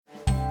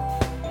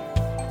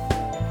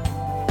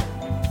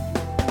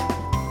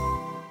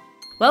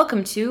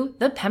Welcome to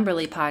the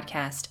Pemberley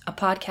Podcast, a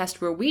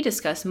podcast where we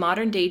discuss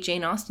modern-day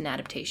Jane Austen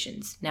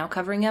adaptations. Now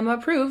covering Emma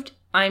Approved,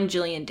 I'm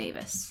Jillian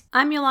Davis.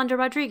 I'm Yolanda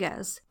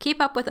Rodriguez. Keep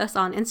up with us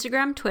on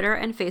Instagram, Twitter,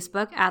 and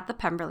Facebook at The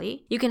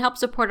Pemberley. You can help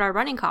support our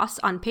running costs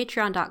on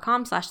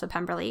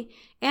patreon.com/thepemberley.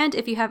 And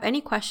if you have any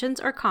questions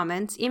or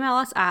comments, email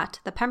us at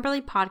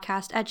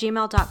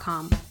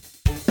thepemberleypodcast@gmail.com.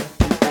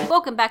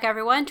 Welcome back,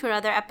 everyone, to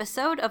another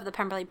episode of The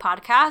Pemberley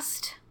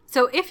Podcast.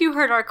 So if you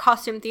heard our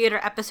costume theater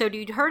episode,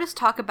 you'd heard us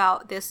talk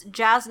about this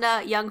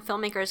Jasna Young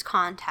Filmmakers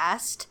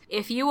Contest.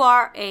 If you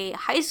are a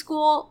high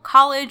school,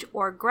 college,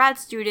 or grad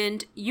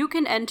student, you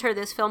can enter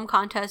this film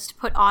contest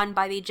put on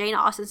by the Jane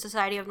Austen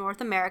Society of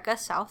North America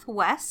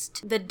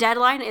Southwest. The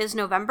deadline is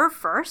November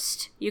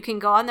 1st. You can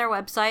go on their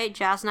website,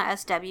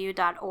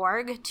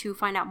 jasnasw.org, to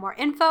find out more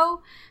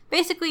info.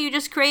 Basically, you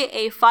just create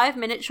a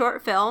 5-minute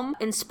short film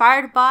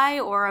inspired by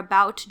or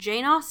about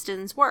Jane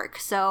Austen's work.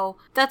 So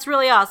that's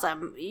really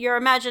awesome. Your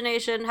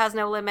imagination has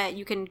no limit.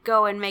 You can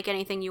go and make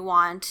anything you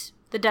want.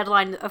 The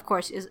deadline, of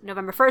course, is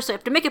November 1st, so you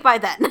have to make it by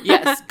then.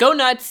 Yes, go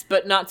nuts,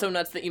 but not so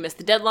nuts that you missed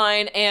the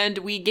deadline. And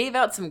we gave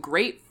out some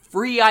great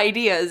free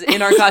ideas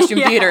in our costume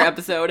theater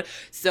episode.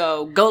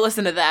 So go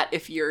listen to that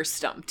if you're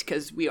stumped,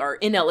 because we are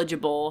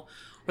ineligible.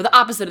 We're the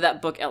opposite of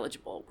that book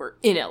eligible. We're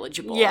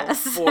ineligible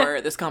for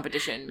this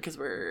competition because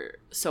we're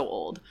so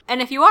old. And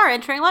if you are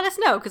entering, let us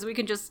know because we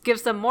can just give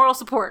some moral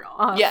support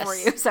for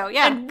you. So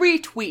yeah, and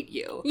retweet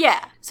you.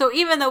 Yeah. So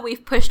even though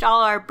we've pushed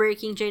all our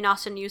Breaking Jane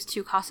Austen News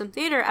to Costume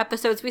Theater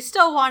episodes, we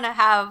still want to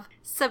have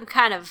some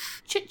kind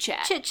of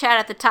chit-chat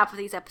at the top of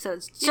these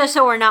episodes, just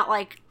so we're not,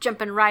 like,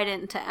 jumping right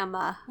into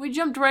Emma. We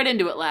jumped right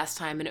into it last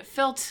time, and it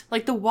felt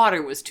like the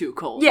water was too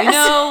cold. Yes. You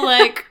know,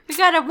 like, we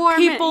gotta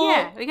warm it.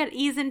 Yeah, we gotta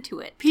ease into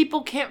it.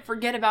 People can't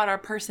forget about our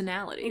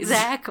personalities.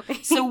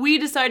 Exactly. So we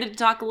decided to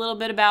talk a little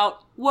bit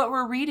about what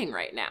we're reading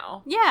right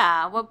now.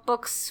 Yeah, what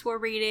books we're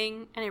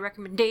reading, any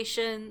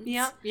recommendations.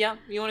 Yeah. You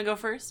want to go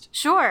first?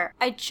 Sure.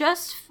 I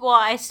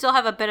still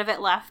have a bit of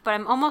it left, but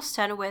I'm almost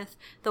done with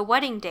The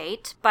Wedding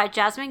Date by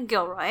Jasmine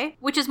Gilroy,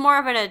 which is more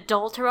of an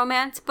adult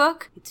romance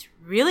book. It's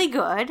really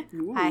good.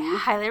 Ooh. I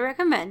highly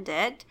recommend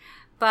it.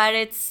 But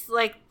it's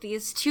like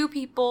these two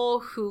people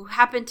who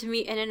happen to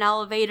meet in an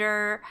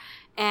elevator,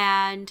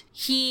 and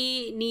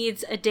he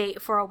needs a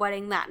date for a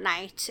wedding that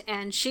night.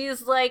 And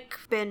she's like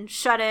been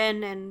shut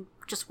in and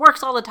just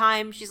works all the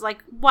time. She's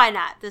like, why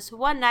not? This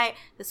one night,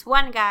 this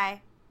one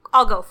guy,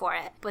 I'll go for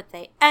it. But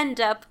they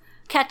end up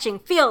catching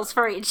feels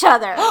for each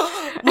other.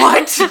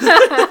 What?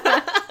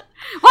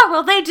 What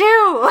will they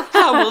do?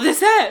 How will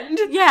this end?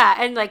 Yeah,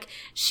 and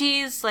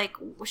she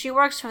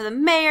works for the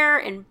mayor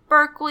in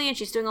Berkeley, and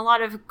she's doing a lot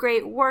of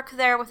great work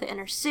there with the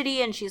inner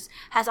city, and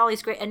has all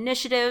these great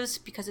initiatives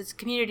because it's a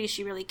community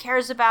she really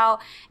cares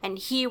about, and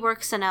he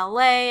works in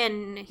LA,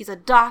 and he's a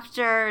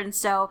doctor, and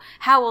so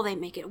how will they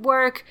make it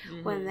work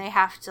when they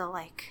have to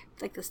like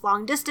this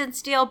long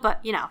distance deal?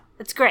 But,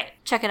 it's great.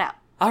 Check it out.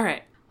 All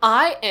right.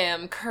 I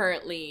am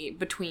currently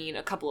between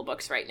a couple of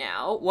books right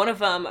now. One of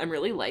them I'm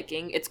really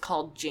liking. It's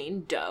called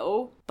Jane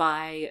Doe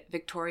by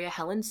Victoria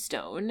Helen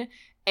Stone.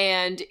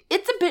 And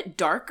it's a bit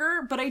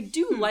darker, but I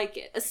do like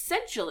it.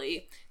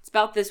 Essentially, it's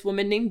about this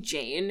woman named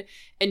Jane,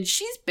 and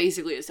she's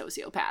basically a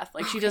sociopath.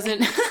 Like, she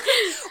doesn't...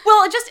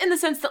 well, just in the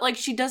sense that,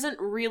 she doesn't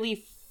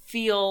really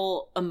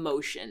feel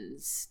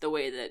emotions the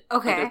way that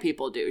other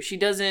people do. She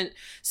doesn't.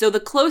 So the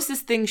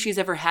closest thing she's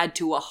ever had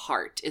to a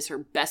heart is her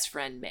best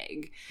friend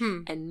Meg.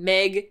 And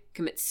Meg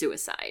commits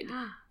suicide.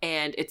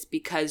 And it's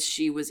because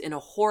she was in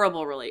an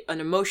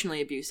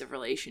emotionally abusive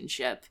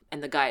relationship,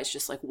 and the guy is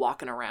just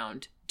walking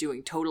around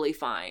doing totally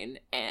fine,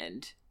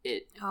 and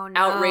it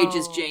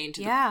outrages Jane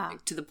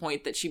to the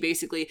point that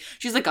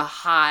she's like a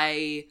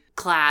high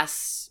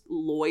class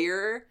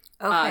lawyer.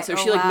 So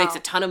she makes a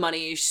ton of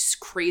money. She's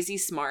crazy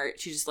smart.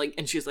 She's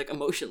just she's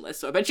emotionless.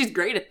 So I bet she's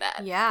great at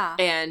that. Yeah.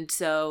 And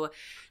so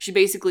she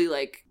basically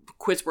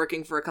quits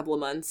working for a couple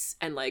of months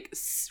and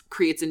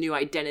creates a new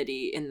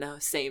identity in the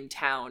same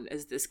town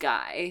as this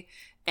guy,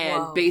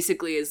 and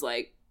basically is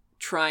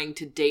trying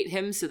to date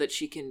him so that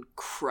she can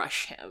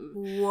crush him.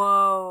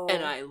 Whoa.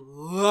 And I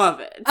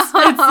love it. It's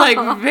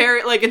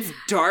very it's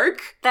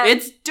dark.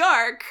 It's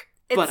dark.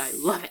 But I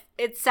love it.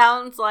 It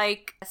sounds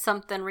like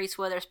something Reese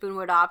Witherspoon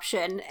would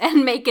option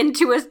and make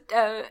into a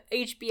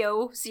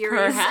HBO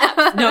series.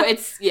 Perhaps. No,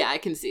 I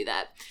can see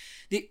that.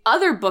 The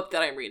other book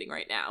that I'm reading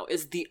right now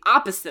is the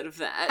opposite of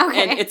that.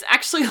 Okay. And it's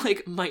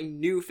actually my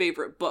new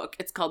favorite book.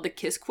 It's called The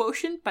Kiss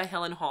Quotient by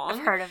Helen Hong.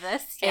 I've heard of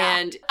this. Yeah.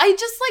 And I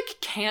just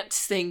can't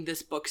sing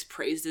this book's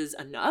praises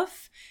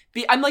enough.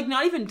 I'm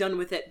not even done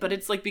with it, but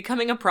it's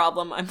becoming a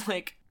problem. I'm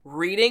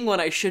reading when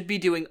I should be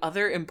doing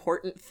other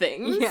important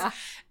things. Yeah.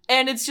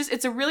 And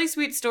it's a really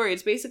sweet story.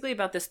 It's basically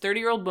about this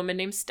 30-year-old woman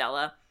named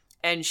Stella,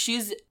 and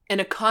she's an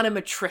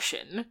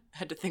econometrician. I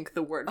had to think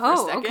the word for a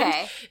second.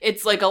 Okay.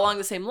 It's like along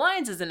the same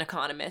lines as an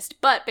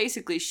economist, but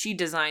basically she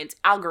designs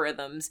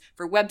algorithms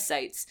for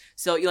websites.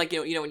 So you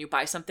know when you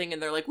buy something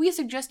and they're like, we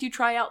suggest you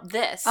try out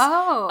this.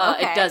 Oh,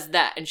 okay. It does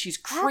that, and she's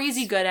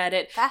crazy good at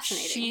it.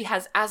 Fascinating. She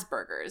has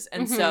Asperger's,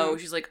 and so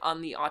she's like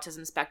on the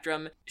autism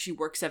spectrum. She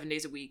works 7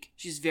 days a week.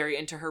 She's very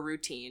into her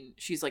routine.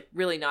 She's like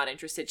really not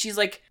interested. She's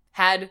like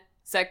had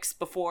sex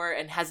before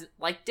and hasn't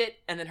liked it,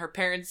 and then her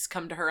parents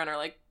come to her and are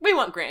like, we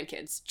want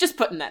grandkids, just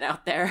putting that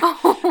out there.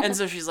 And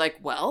so she's like,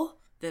 well,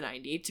 then I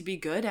need to be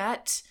good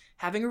at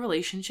having a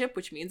relationship,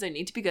 which means I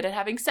need to be good at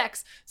having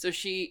sex. So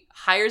she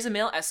hires a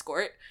male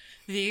escort,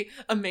 the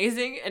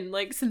amazing and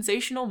like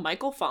sensational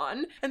Michael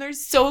Fawn, and they're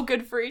so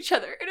good for each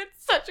other, and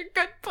it's such a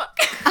good book.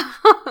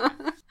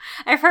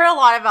 I've heard a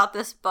lot about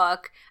this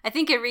book. I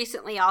think it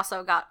recently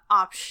also got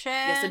optioned.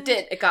 Yes, it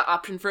did. It got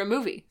optioned for a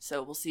movie,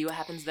 so we'll see what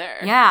happens there.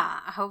 Yeah,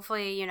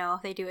 hopefully,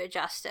 they do it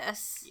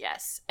justice.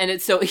 Yes. And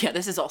it's so, yeah,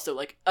 this is also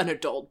like an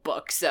adult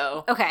book,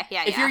 so. Okay,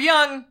 yeah, if you're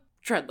young,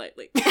 tread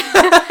lightly.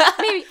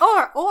 Maybe,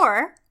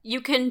 or you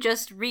can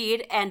just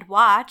read and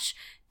watch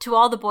To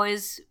All the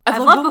Boys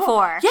I've Loved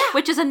Before. Yeah.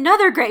 Which is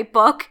another great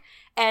book.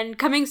 And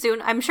coming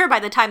soon, I'm sure by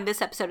the time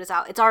this episode is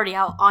out, it's already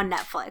out on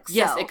Netflix.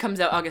 Yes, so. it comes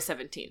out August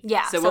 17th.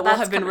 Yeah. So it will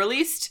have been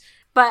released.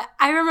 But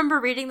I remember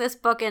reading this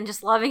book and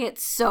just loving it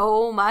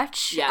so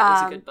much. Yeah, it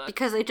was a good book.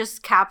 Because it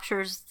just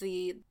captures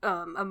the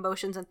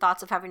emotions and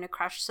thoughts of having a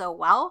crush so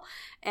well.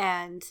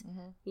 And,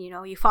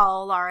 you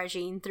follow Lara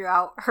Jean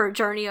throughout her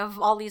journey of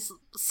all these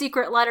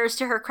secret letters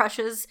to her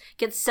crushes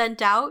get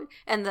sent out,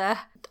 and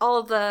all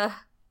of the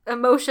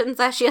emotions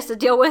that she has to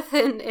deal with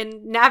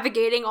in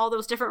navigating all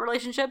those different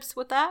relationships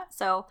with that.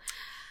 So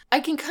I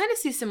can kind of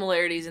see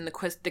similarities in the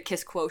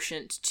kiss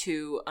quotient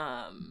to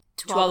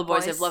All the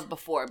Boys I've Loved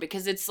Before,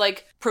 because it's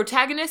like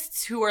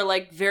protagonists who are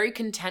like very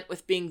content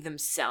with being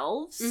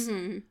themselves,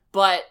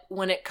 but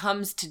when it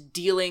comes to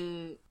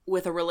dealing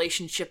with a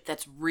relationship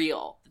that's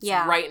real,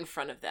 that's right in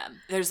front of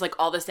them, there's like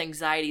all this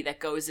anxiety that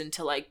goes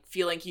into like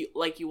feeling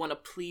you want to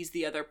please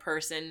the other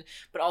person,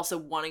 but also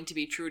wanting to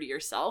be true to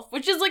yourself,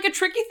 which is like a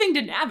tricky thing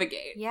to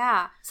navigate.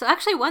 Yeah. So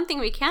actually one thing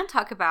we can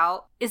talk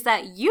about is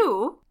that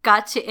you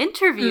got to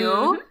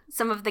interview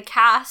some of the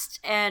cast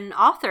and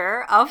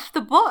author of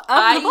the book.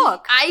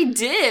 I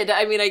did.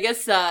 I mean, I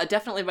guess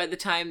definitely by the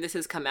time this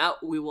has come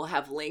out, we will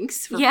have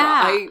links for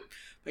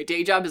my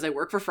day job is I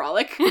work for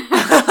Frolic.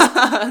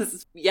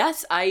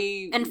 Yes,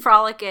 And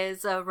Frolic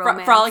is a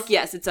romance. Frolic,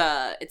 yes, it's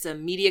a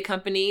media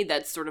company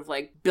that's sort of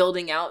like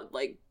building out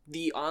like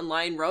the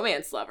online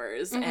romance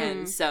lovers.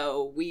 And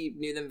so we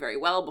knew them very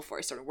well before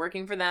I started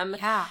working for them.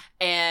 Yeah.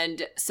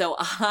 And so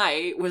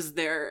I was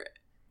their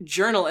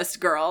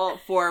journalist girl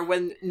for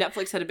when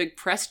Netflix had a big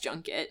press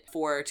junket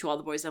for To All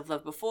the Boys I've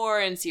Loved Before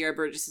and Sierra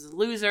Burgess is a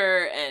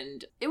Loser,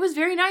 and it was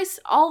very nice.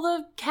 All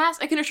the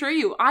cast, I can assure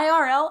you,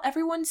 IRL,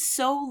 everyone's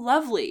so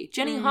lovely.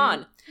 Jenny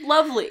Han,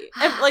 lovely.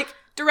 Like,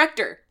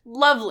 director,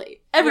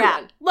 lovely.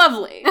 Everyone,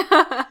 lovely.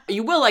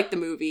 You will like the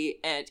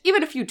movie, and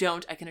even if you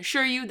don't, I can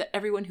assure you that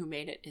everyone who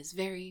made it is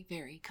very,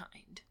 very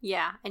kind.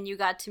 Yeah, and you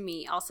got to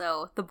meet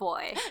also the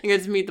boy. You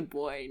got to meet the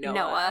boy,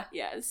 Noah.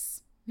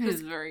 Yes.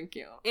 He's very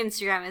cute.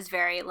 Instagram is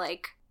very,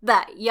 like,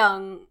 that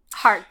young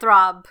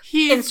heartthrob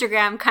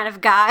Instagram kind of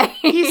guy.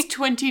 He's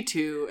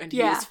 22 and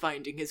he is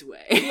finding his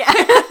way.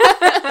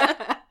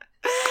 Yeah.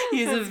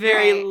 He's a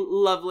very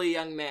lovely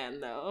young man,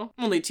 though.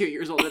 Only 2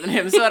 years older than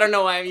him, so I don't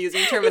know why I'm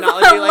using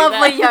terminology like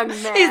that. He's a lovely young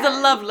man. He's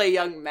a lovely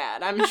young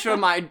man. I'm sure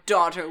my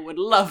daughter would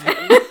love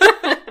him.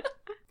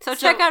 So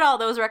check out all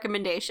those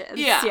recommendations.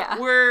 Yeah.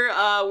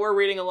 We're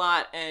reading a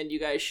lot, and you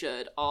guys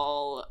should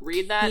all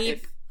read that.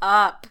 Keep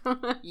up.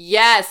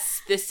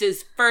 Yes, this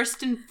is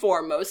first and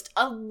foremost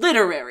a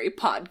literary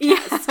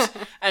podcast,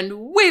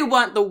 and we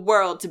want the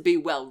world to be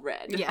well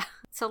read. Yeah.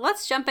 So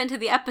let's jump into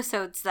the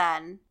episodes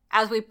then.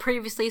 As we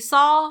previously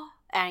saw,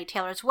 Annie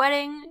Taylor's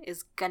wedding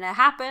is gonna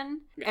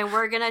happen, and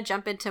we're gonna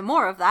jump into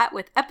more of that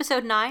with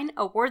episode 9,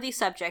 A Worthy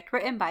Subject,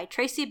 written by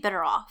Tracy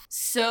Bitteroff.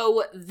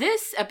 So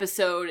this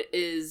episode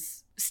is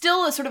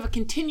still a sort of a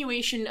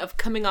continuation of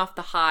coming off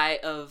the high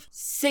of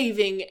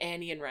saving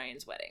Annie and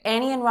Ryan's wedding.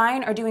 Annie and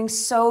Ryan are doing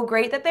so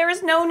great that there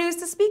is no news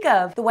to speak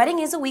of. The wedding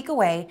is a week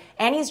away.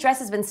 Annie's dress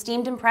has been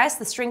steamed and pressed,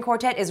 the string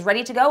quartet is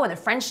ready to go, and the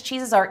French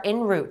cheeses are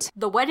en route.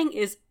 The wedding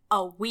is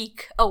a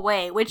week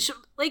away, which,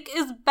 like,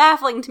 is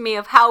baffling to me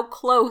of how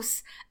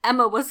close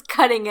Emma was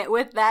cutting it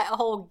with that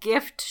whole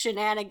gift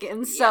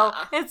shenanigans. So,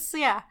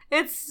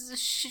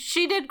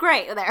 she did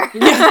great there.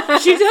 Yeah,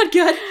 she did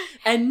good.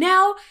 And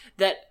now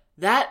that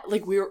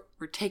like, we're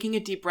taking a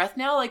deep breath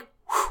now, like,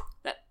 whew,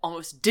 that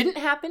almost didn't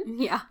happen.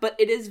 Yeah. But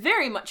it is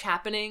very much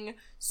happening,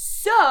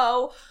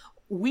 so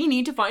we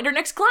need to find our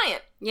next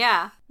client.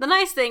 Yeah. The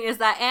nice thing is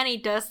that Annie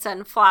does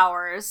send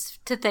flowers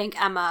to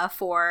thank Emma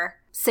for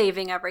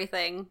saving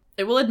everything.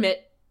 I will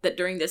admit that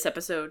during this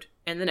episode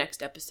and the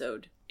next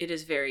episode, it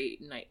is very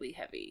Knightley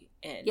heavy,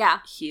 and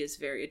he is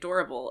very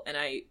adorable, and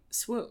I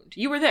swooned.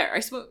 You were there. I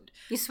swooned.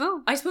 You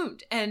swooned. I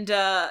swooned. And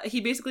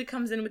he basically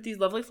comes in with these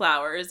lovely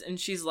flowers, and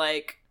she's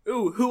like,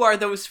 ooh, who are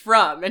those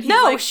from? And he's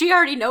No, like, she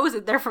already knows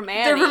that they're from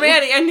Annie. they're from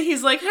Annie. And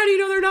he's like, how do you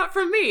know they're not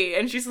from me?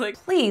 And she's like,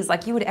 Please,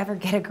 like you would ever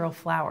get a girl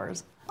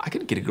flowers. I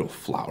could get a girl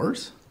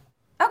flowers.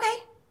 Okay,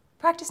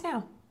 practice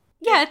now.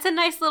 Yeah, it's a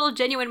nice little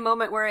genuine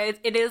moment where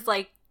it is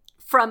like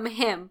from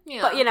him.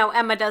 Yeah. But,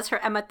 Emma does her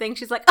Emma thing.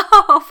 She's like,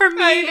 oh, for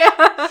me.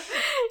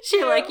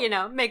 She,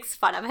 makes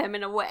fun of him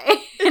in a way.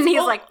 And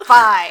he's like,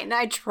 fine,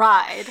 I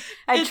tried.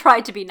 I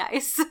tried to be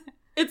nice.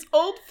 it's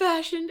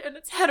old-fashioned and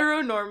it's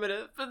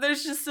heteronormative, but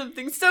there's just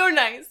something so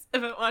nice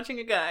about watching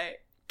a guy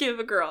give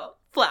a girl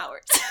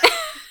flowers.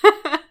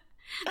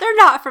 They're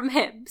not from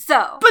him,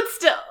 so. But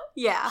still,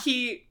 Yeah.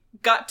 he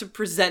got to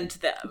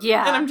present them.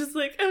 Yeah. And I'm just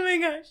like, oh my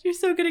gosh, you're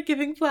so good at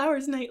giving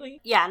flowers,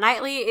 Knightley. Yeah,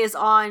 Knightley is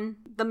on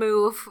the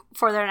move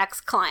for their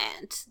next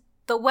client.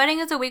 The wedding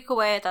is a week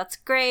away. That's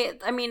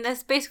great. I mean,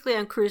 that's basically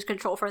on cruise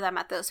control for them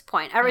at this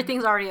point.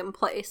 Everything's already in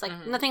place.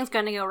 Like, nothing's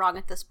going to go wrong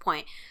at this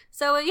point.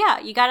 So, yeah,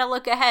 you got to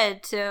look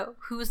ahead to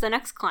who's the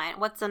next client.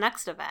 What's the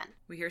next event?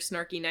 We hear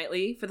Snarky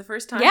Knightley for the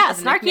first time. Yeah,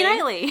 as a Snarky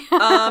nickname.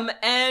 Knightley.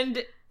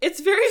 And it's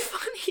very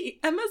funny.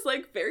 Emma's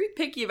like very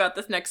picky about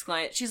this next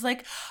client. She's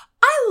like,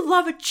 I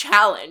love a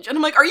challenge. And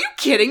I'm like, are you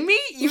kidding me?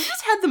 You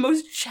just had the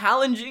most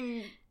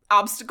challenging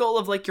obstacle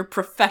of like your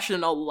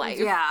professional life.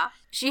 Yeah.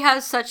 She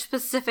has such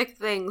specific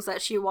things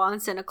that she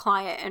wants in a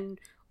client and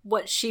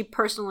what she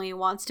personally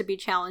wants to be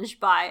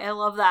challenged by. I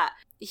love that.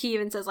 He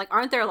even says, like,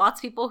 aren't there lots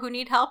of people who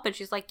need help? And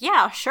she's like,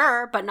 yeah,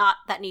 sure, but not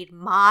that need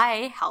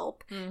my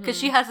help. Because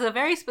she has a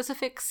very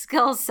specific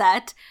skill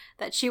set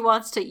that she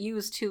wants to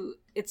use to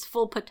its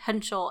full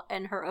potential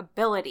and her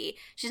ability.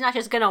 She's not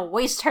just going to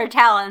waste her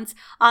talents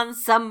on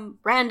some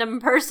random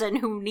person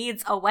who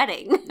needs a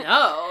wedding.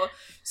 No.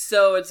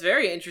 So it's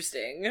very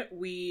interesting.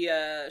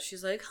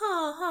 She's like,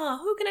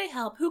 who can I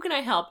help? Who can I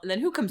help? And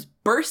then who comes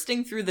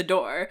bursting through the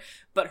door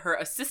but her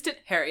assistant,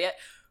 Harriet,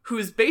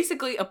 who's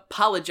basically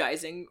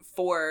apologizing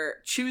for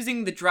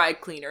choosing the dry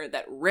cleaner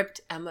that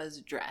ripped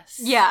Emma's dress.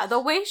 Yeah, the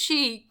way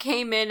she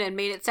came in and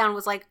made it sound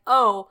was like,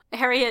 oh,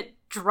 Harriet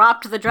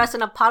dropped the dress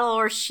in a puddle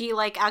or she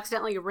like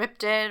accidentally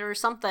ripped it or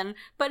something.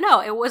 But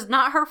no, it was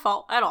not her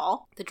fault at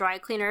all. The dry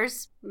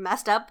cleaners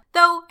messed up.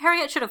 Though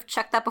Harriet should have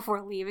checked that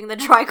before leaving the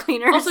dry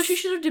cleaners. Also, she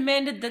should have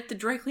demanded that the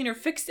dry cleaner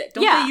fix it.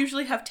 Don't Yeah. they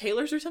usually have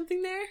tailors or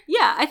something there?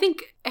 Yeah, I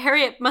think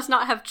Harriet must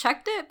not have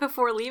checked it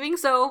before leaving,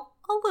 so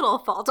a little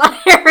fault on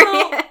Harriet.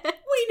 Well,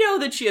 we know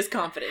that she has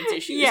confidence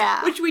issues,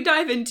 Yeah. which we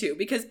dive into,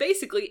 because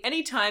basically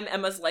anytime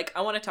Emma's like,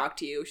 I want to talk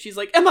to you, she's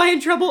like, am I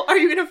in trouble? Are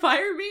you going to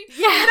fire me?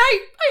 Yeah. And I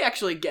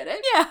actually get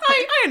it. Yeah.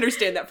 I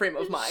understand that frame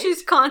of mind.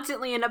 She's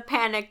constantly in a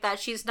panic that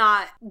she's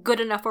not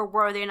good enough or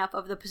worthy enough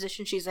of the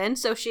position she's in.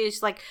 So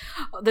she's like,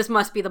 oh, this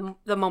must be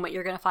the moment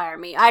you're going to fire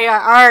me. I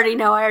already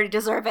know. I already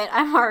deserve it.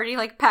 I'm already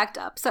like packed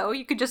up. So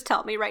you could just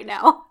tell me right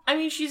now. I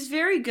mean, she's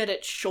very good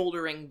at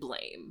shouldering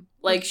blame.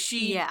 Like,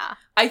 Yeah.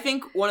 I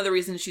think one of the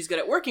reasons she's good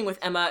at working with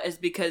Emma is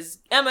because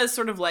Emma's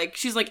sort of like,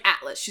 she's like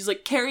Atlas. She's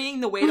like carrying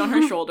the weight on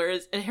her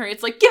shoulders, and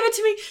Harriet's like, give it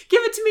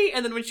to me.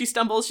 And then when she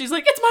stumbles, she's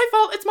like, it's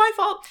my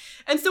fault.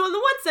 And so in the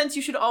one sense,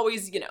 you should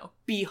always,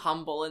 be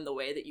humble in the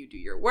way that you do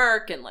your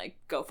work and like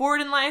go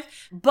forward in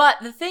life. But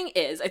the thing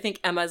is, I think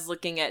Emma's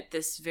looking at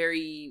this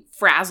very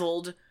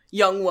frazzled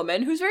young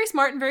woman who's very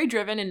smart and very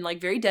driven and like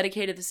very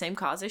dedicated to the same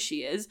cause as she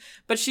is,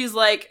 but she's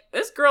like,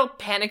 this girl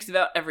panics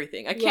about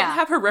everything. I can't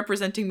have her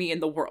representing me in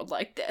the world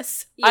like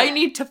this. Yeah. I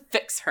need to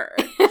fix her.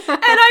 And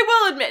I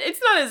will admit, it's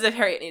not as if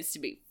Harriet needs to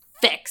be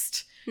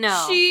fixed.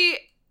 No.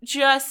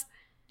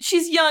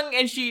 She's young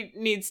and she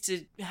needs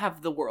to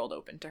have the world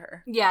open to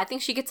her. Yeah, I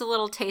think she gets a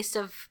little taste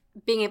of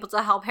being able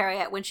to help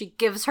Harriet when she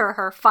gives her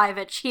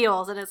 5-inch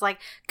heels and is like,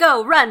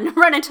 go, run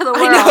into the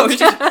world. I know,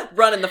 she's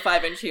running the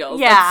 5-inch heels.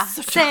 Yeah, That's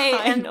such a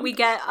high and number. we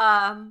get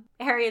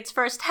Harriet's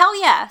first hell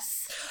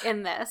yes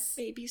in this.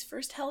 Baby's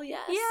first hell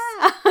yes.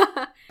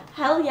 Yeah.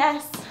 Hell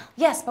yes.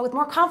 Yes, but with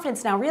more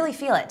confidence now. Really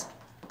feel it.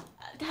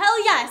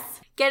 Hell yes.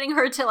 Getting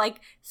her to like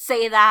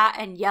say that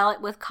and yell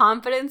it with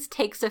confidence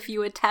takes a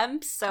few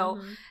attempts. So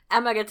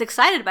Emma gets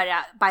excited by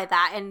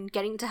that and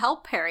getting to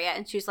help Harriet,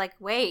 and she's like,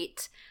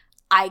 wait,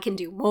 I can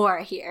do more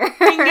here.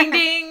 Ding, ding,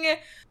 ding.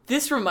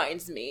 This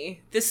reminds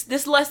me,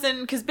 this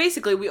lesson, because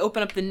basically we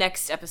open up the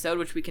next episode,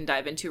 which we can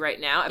dive into right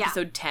now,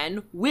 episode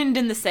 10, Wind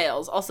in the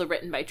Sails, also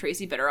written by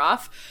Tracy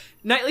Bitteroff.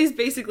 Knightley's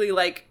basically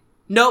like,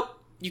 nope,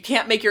 you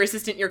can't make your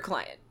assistant your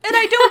client. And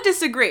I don't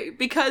disagree,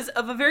 because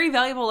of a very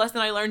valuable lesson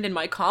I learned in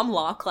my comm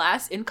law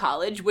class in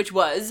college, which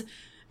was,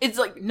 it's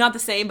like not the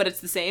same, but it's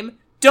the same.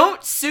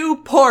 Don't sue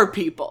poor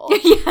people.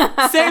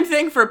 Same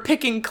thing for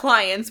picking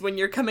clients when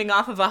you're coming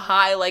off of a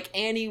high like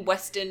Annie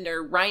Weston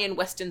or Ryan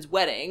Weston's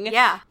wedding.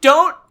 Yeah.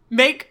 Don't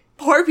make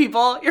poor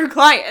people, your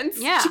clients.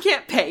 Yeah. She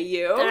can't pay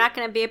you. They're not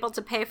going to be able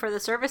to pay for the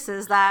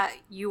services that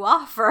you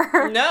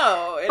offer.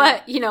 No. And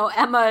But,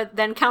 Emma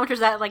then counters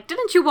that, like,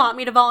 didn't you want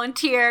me to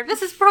volunteer?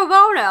 This is pro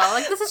bono.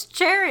 Like, this is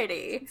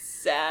charity.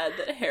 sad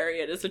that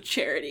Harriet is a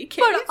charity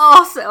case. But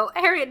also,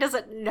 Harriet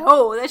doesn't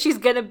know that she's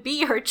going to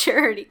be her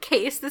charity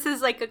case. This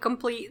is like a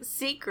complete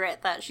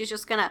secret that she's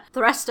just going to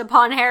thrust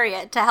upon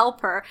Harriet to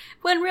help her.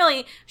 When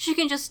really, she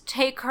can just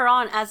take her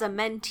on as a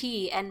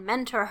mentee and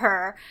mentor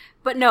her.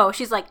 But no,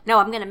 she's like, no,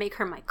 I'm going to make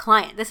her my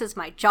client. This is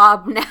my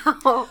job now.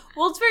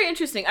 Well, it's very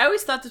interesting. I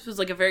always thought this was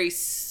like a very,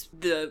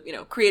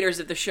 the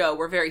creators of the show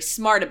were very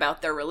smart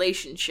about their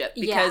relationship.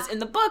 Because in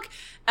the book,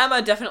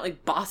 Emma definitely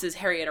bosses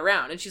Harriet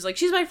around. And she's like,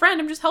 she's my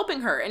friend, I'm just helping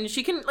her. And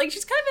she can, like,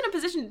 she's kind of in a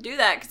position to do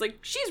that. Because, like,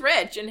 she's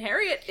rich and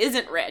Harriet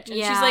isn't rich. And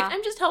she's like,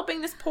 I'm just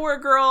helping this poor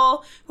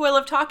girl who I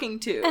love talking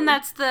to. And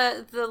that's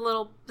the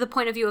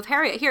point of view of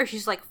Harriet here.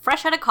 She's like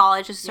fresh out of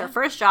college. This is her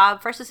first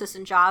job, first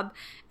assistant job.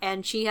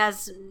 And she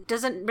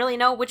doesn't really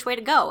know which way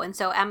to go. And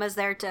so Emma's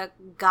there to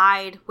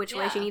guide which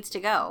way she needs to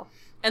go.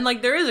 And,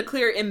 like, there is a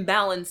clear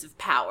imbalance of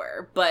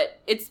power,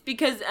 but it's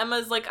because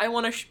Emma's like, I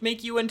want to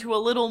make you into a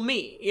little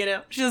me,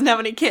 She doesn't have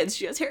any kids.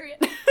 She has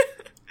Harriet.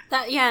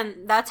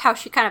 And that's how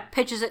she kind of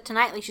pitches it to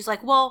Knightley. She's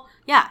like, well,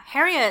 yeah,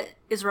 Harriet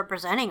is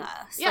representing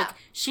us. Yeah. Like,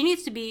 she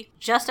needs to be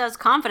just as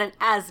confident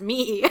as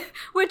me,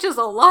 which is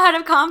a lot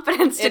of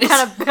confidence to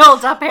kind of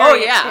build up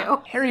Harriet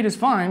to. Harriet is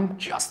fine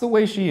just the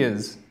way she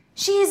is.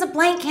 She is a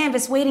blank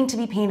canvas waiting to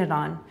be painted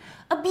on.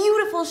 A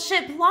beautiful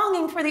ship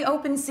longing for the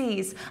open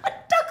seas. A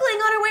duckling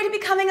on her way to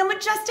becoming a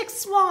majestic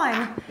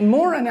swan.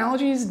 More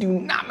analogies do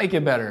not make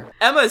it better.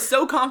 Emma is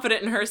so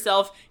confident in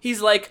herself,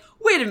 he's like,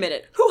 wait a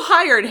minute, who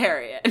hired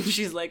Harriet? And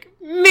she's like,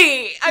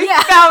 me!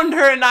 I found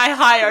her and I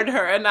hired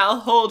her and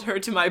I'll hold her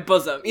to my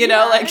bosom.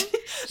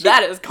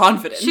 That is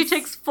confidence. She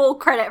takes full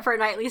credit for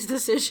Knightley's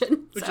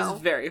decision. Which is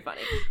very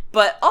funny.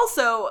 But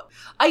also,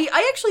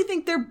 I actually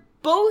think they're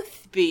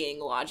both being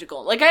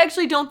logical. Like, I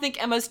actually don't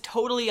think Emma's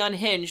totally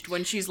unhinged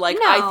when she's like,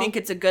 I think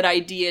it's a good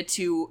idea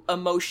to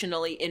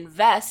emotionally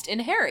invest in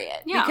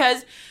Harriet. Yeah.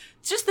 Because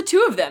it's just the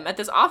two of them at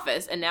this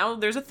office, and now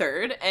there's a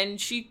third, and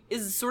she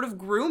is sort of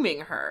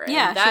grooming her.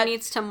 Yeah, she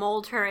needs to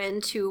mold her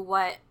into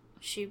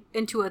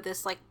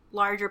this, like,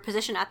 larger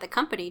position at the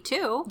company,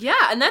 too.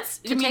 Yeah, and that's...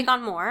 To take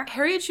on more.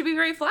 Harriet should be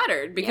very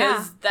flattered,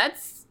 because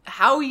that's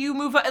how you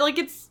move on. Like,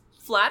 it's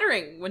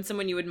flattering when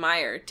someone you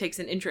admire takes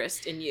an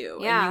interest in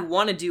you and you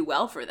want to do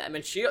well for them,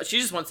 and she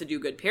just wants to do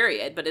good,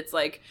 period. But it's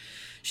like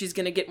she's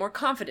going to get more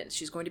confidence,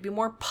 she's going to be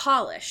more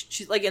polished,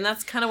 she's like, and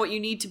that's kind of what you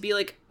need to be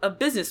like a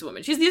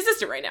businesswoman. She's the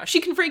assistant right now,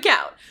 she can freak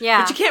out,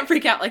 but you can't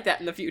freak out like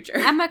that in the future.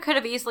 Emma could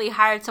have easily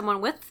hired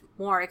someone with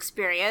more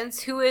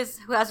experience, who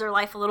has her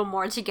life a little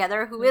more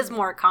together, who is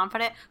more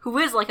confident, who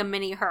is like a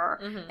mini her,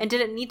 and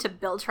didn't need to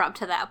build her up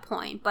to that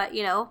point. But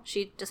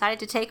she decided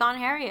to take on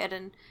Harriet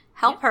and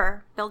help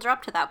her build her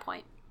up to that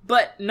point.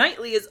 But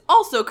Knightley is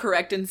also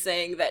correct in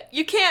saying that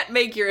you can't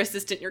make your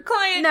assistant your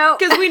client, No.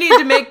 because we need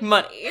to make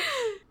money.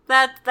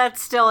 That's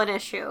still an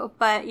issue.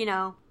 But,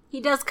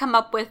 he does come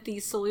up with the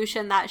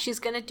solution that she's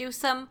going to do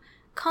some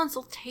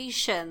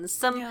consultations,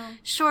 some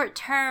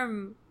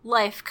short-term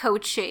life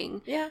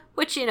coaching. Yeah.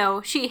 Which,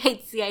 she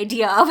hates the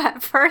idea of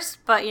at first,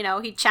 but,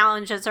 he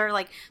challenges her,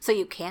 like, so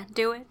you can't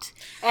do it?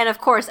 And, of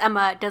course,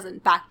 Emma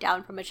doesn't back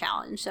down from a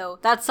challenge. So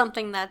that's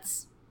something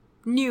that's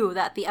new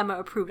that the Emma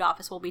approved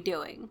office will be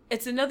doing.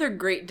 It's another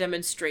great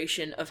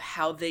demonstration of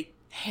how they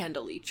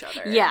handle each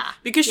other. Yeah.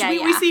 Because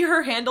we see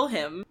her handle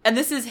him, and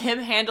this is him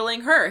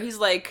handling her. He's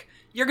like,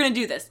 you're gonna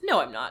do this.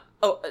 No, I'm not.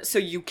 Oh, so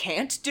you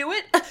can't do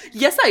it?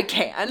 Yes, I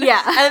can.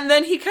 Yeah. And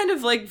then he kind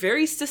of like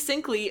very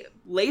succinctly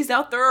lays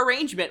out their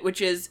arrangement,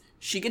 which is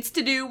she gets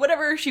to do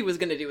whatever she was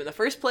gonna do in the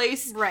first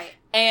place. Right.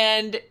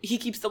 And he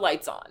keeps the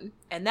lights on.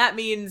 And that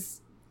means...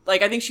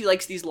 Like, I think she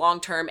likes these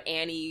long-term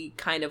Annie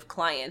kind of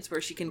clients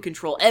where she can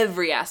control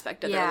every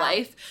aspect of their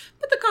life.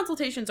 But the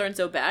consultations aren't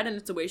so bad, and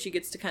it's a way she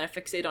gets to kind of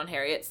fixate on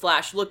Harriet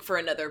 / look for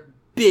another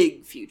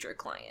big future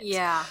client.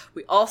 Yeah.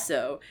 We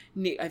also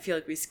I feel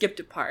like we skipped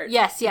a part.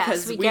 Yes,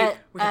 because we have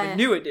a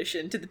new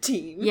addition to the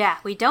team. Yeah,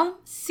 we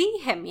don't see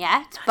him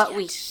yet, but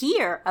we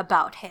hear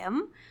about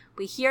him.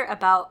 We hear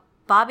about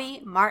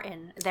Bobby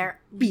Martin, their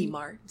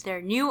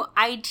new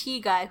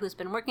IT guy who's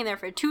been working there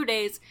for 2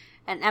 days,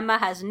 and Emma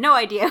has no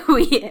idea who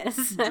he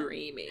is.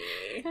 Dreamy.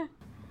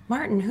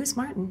 Martin, who's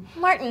Martin?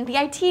 Martin, the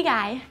IT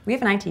guy. We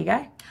have an IT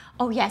guy?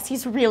 Oh yes,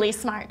 he's really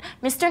smart.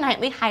 Mr.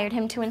 Knightley hired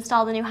him to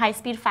install the new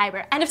high-speed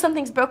fiber, and if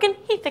something's broken,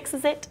 he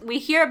fixes it. We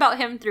hear about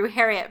him through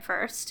Harriet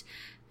first,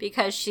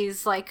 because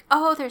she's like,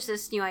 oh, there's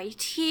this new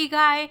IT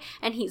guy,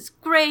 and he's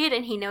great,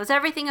 and he knows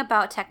everything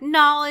about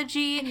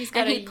technology, and he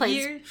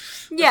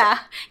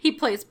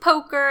plays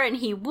poker, and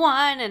he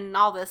won, and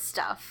all this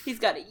stuff. He's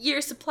got a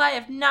year's supply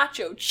of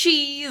nacho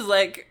cheese,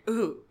 like,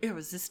 ooh,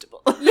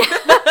 irresistible.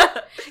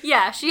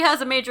 Yeah, she has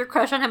a major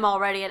crush on him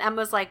already, and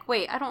Emma's like,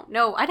 wait, I don't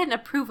know, I didn't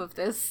approve of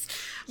this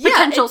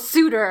potential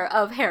suitor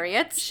of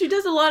Harriet's. She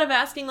does a lot of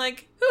asking,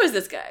 like, Who is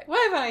this guy?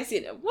 Why haven't I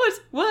seen him? What's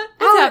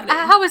happening?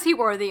 How is he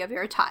worthy of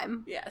your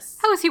time? Yes.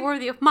 How is he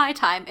worthy of my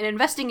time? And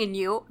investing in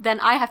you, then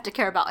I have to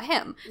care about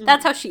him.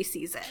 That's how she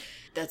sees it.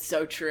 That's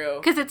so true.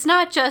 Because it's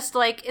not just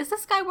like, is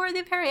this guy worthy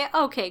of Harriet?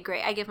 Okay,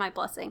 great, I give my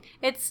blessing.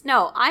 It's,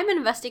 no, I'm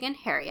investing in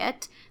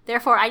Harriet,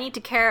 therefore I need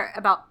to care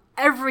about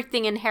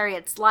everything in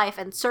Harriet's life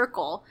and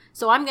circle,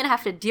 so I'm going to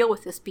have to deal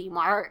with this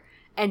B-Mart.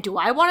 And do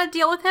I want to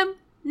deal with him?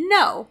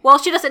 No. Well,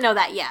 she doesn't know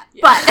that yet,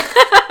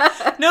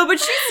 but... No, but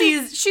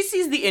she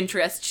sees the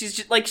interest. She's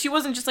just, like, she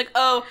wasn't just like,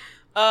 oh,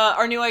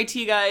 our new IT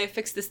guy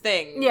fixed this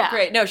thing. Yeah.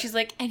 Great. No, she's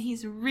like, and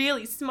he's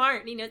really smart.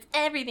 And he knows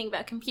everything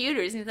about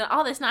computers. And he's got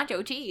all this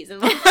nacho cheese.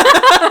 And like,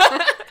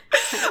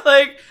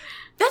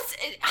 that's...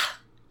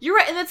 You're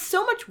right, and that's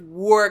so much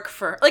work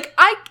for... Like,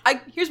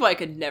 I here's why I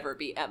could never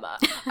be Emma.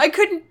 I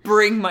couldn't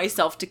bring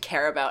myself to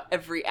care about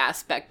every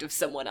aspect of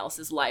someone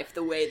else's life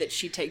the way that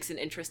she takes an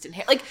interest in...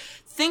 Like,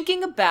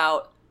 thinking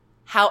about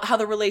how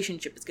the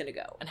relationship is going to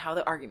go, and how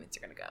the arguments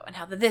are going to go, and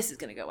how this is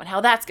going to go, and how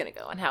that's going to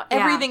go, and how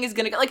everything is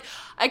going to go. Like,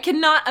 I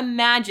cannot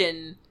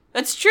imagine...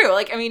 That's true.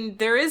 Like, I mean,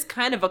 there is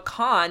kind of a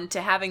con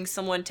to having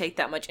someone take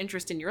that much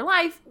interest in your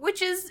life,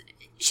 which is...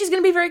 She's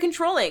going to be very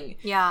controlling.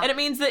 Yeah. And it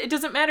means that it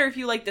doesn't matter if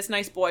you like this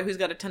nice boy who's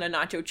got a ton of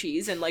nacho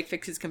cheese and, like,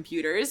 fixes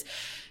computers.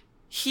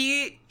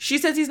 She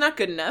says he's not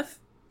good enough.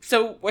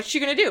 So what's she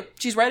going to do?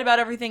 She's right about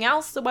everything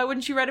else, so why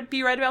wouldn't she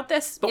be right about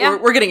this?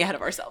 But we're getting ahead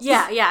of ourselves.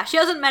 Yeah. She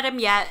hasn't met him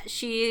yet.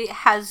 She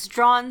has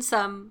drawn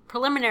some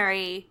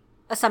preliminary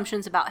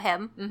assumptions about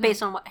him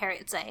based on what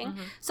Harriet's saying.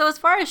 So as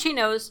far as she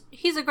knows,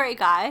 he's a great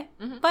guy,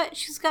 but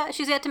she's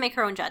yet to make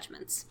her own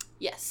judgments.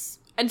 Yes.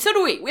 And so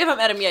do we. We haven't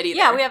met him yet either.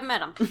 Yeah, we haven't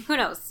met him. Who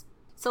knows?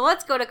 So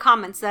let's go to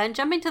comments then.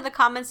 Jumping to the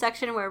comments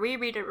section where we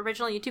read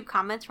original YouTube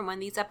comments from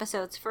when these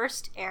episodes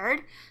first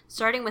aired.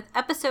 Starting with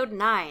episode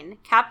 9,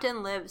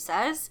 Captain Liv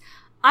says,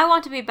 I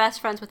want to be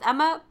best friends with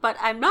Emma, but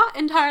I'm not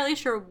entirely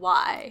sure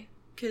why.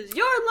 Because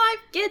your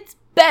life gets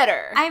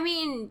better. I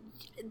mean,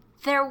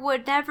 there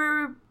would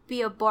never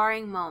be a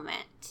boring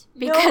moment.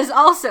 Because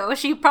also,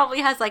 she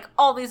probably has like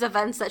all these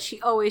events that she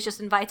always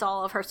just invites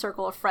all of her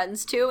circle of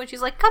friends to. And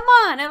she's like, come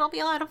on, it'll be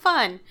a lot of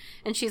fun.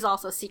 And she's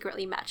also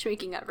secretly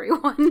matchmaking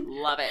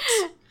everyone. Love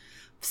it.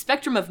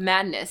 Spectrum of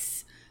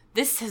Madness.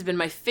 This has been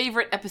my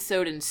favorite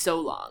episode in so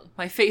long.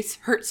 My face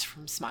hurts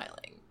from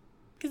smiling.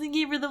 Because I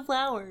gave her the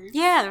flowers.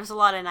 Yeah, there was a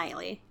lot of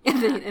Knightley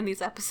in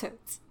these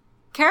episodes.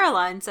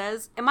 Caroline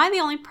says, am I the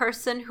only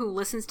person who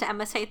listens to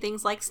Emma say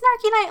things like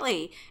Snarky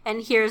Knightley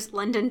and hears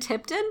London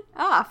Tipton?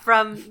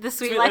 From The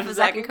Sweet Life of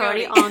Zack and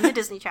Cody on the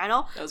Disney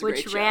Channel,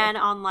 which ran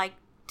on like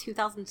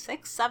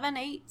 2006, 7,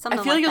 8, something like that.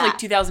 I feel like it was like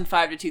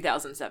 2005 to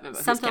 2007.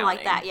 But something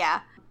like that,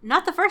 yeah.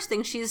 Not the first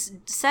thing she's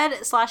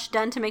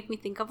said/done to make me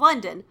think of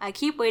London. I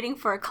keep waiting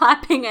for a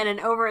clapping and an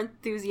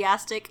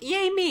over-enthusiastic,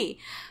 yay me.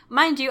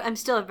 Mind you, I'm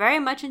still very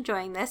much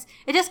enjoying this.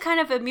 It just kind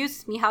of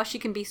amuses me how she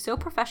can be so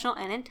professional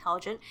and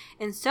intelligent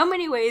in so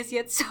many ways,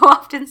 yet so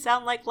often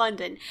sound like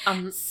London.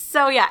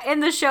 So yeah, in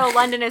the show,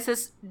 London is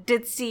this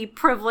ditzy,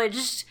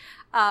 privileged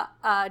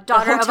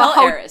daughter of a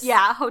heiress.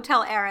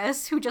 Hotel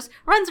heiress who just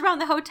runs around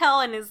the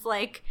hotel and is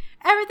like,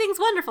 everything's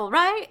wonderful,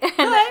 right?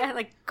 And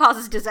like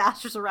causes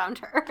disasters around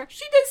her.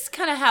 She does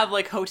kind of have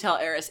like hotel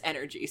heiress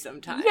energy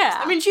sometimes. Yeah.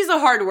 I mean, she's a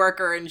hard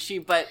worker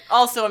but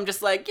also I'm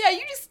just like, you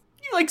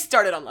like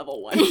started on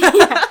level 1.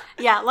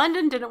 Yeah,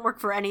 London didn't work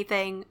for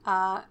anything.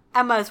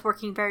 Emma is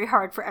working very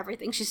hard for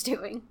everything she's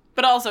doing.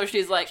 But also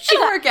she's like, she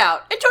can work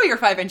out. Enjoy your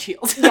 5-inch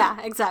heels.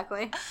 Yeah,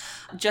 exactly.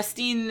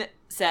 Justine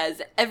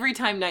says, every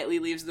time Knightley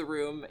leaves the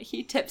room,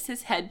 he tips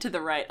his head to the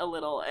right a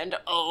little, and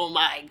oh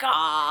my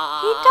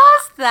god. He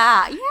does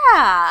that,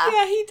 yeah.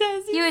 Yeah, he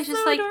does. He was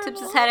just like,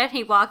 tips his head and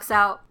he walks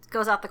out,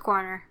 goes out the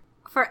corner.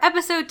 For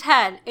episode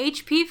 10,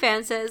 HP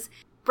fan says,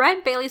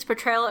 Brent Bailey's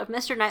portrayal of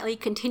Mr. Knightley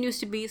continues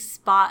to be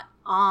spot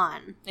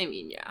on. I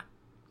mean, yeah.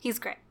 He's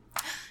great.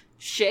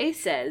 Shay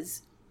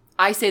says,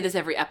 I say this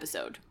every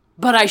episode,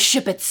 but I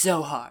ship it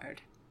so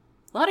hard.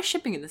 A lot of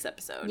shipping in this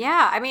episode.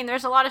 Yeah, I mean,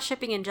 there's a lot of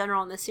shipping in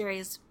general in this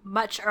series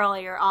much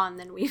earlier on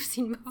than we've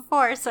seen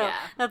before, so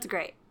that's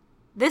great.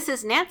 This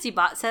is Nancy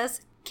Bot says,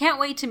 can't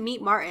wait to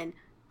meet Martin.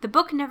 The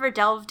book never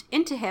delved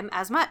into him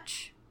as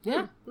much.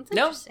 Yeah. That's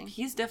interesting.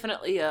 He's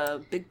definitely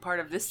a big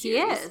part of this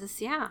series. He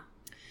is, yeah.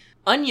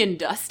 Onion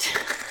Dust.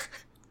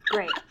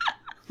 Great.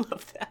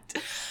 Love that.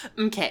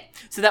 Okay,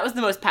 so that was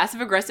the most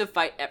passive-aggressive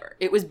fight ever.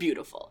 It was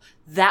beautiful.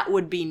 That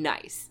would be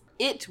nice.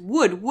 It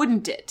would,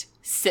 wouldn't it?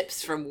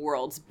 Sips from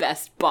World's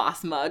Best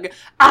Boss mug.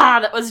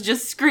 That was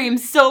just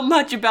screams so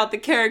much about the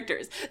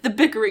characters. The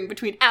bickering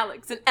between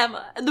Alex and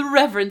Emma, and the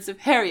reverence of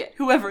Harriet.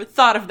 Whoever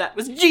thought of that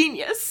was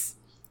genius.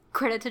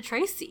 Credit to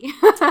Tracy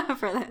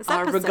for this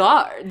Our episode.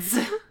 regards.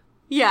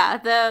 Yeah,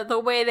 the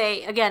way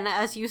they, again,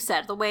 as you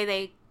said, the way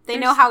they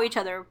know how each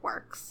other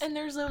works. And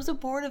they're so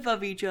supportive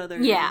of each other.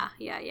 Yeah.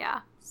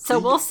 So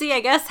we'll see,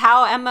 I guess,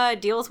 how Emma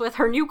deals with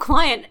her new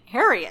client,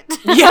 Harriet.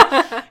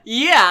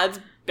 Yeah, it's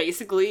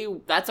basically,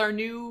 that's our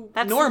new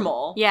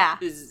normal. Yeah.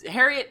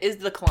 Harriet is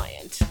the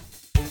client.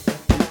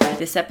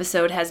 This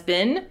episode has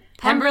been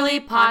Pemberley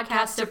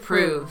Podcast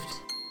approved.